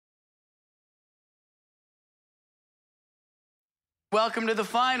Welcome to the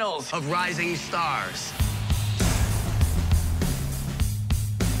finals of Rising Stars.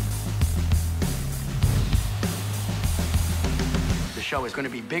 The show is going to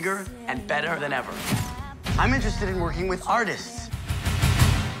be bigger and better than ever. I'm interested in working with artists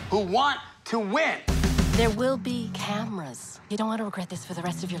who want to win. There will be cameras. You don't want to regret this for the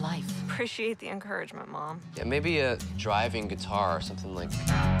rest of your life. Appreciate the encouragement, Mom. Yeah, maybe a driving guitar or something like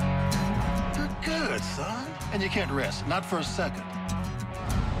that. You're good, son. And you can't rest, not for a second.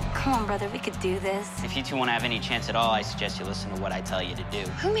 Come on, brother, we could do this. If you two want to have any chance at all, I suggest you listen to what I tell you to do.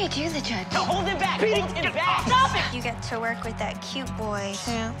 Who made you the judge? No, hold it back! Hold it back! Stop it! You get to work with that cute boy.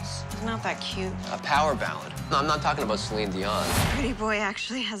 Chance, he's not that cute. A power ballad. No, I'm not talking about Celine Dion. Pretty boy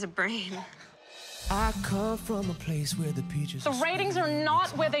actually has a brain. I come from a place where the peaches. The ratings are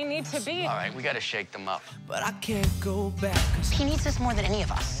not where they need to be. All right, we got to shake them up. But I can't go back. He needs this more than any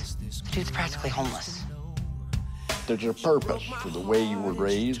of us. The dude's practically homeless. There's a purpose for the way you were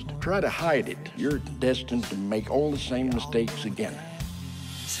raised. Try to hide it. You're destined to make all the same mistakes again.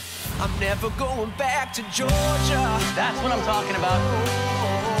 I'm never going back to Georgia. That's what I'm talking about.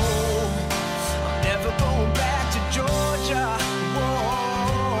 I'm never going back to Georgia.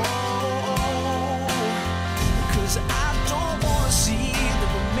 Cause I don't want to see the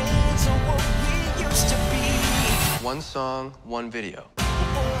remains of what we used to be. One song, one video.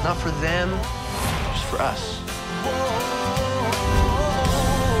 Not for them, just for us. I'm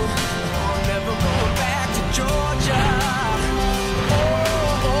never going back to Georgia.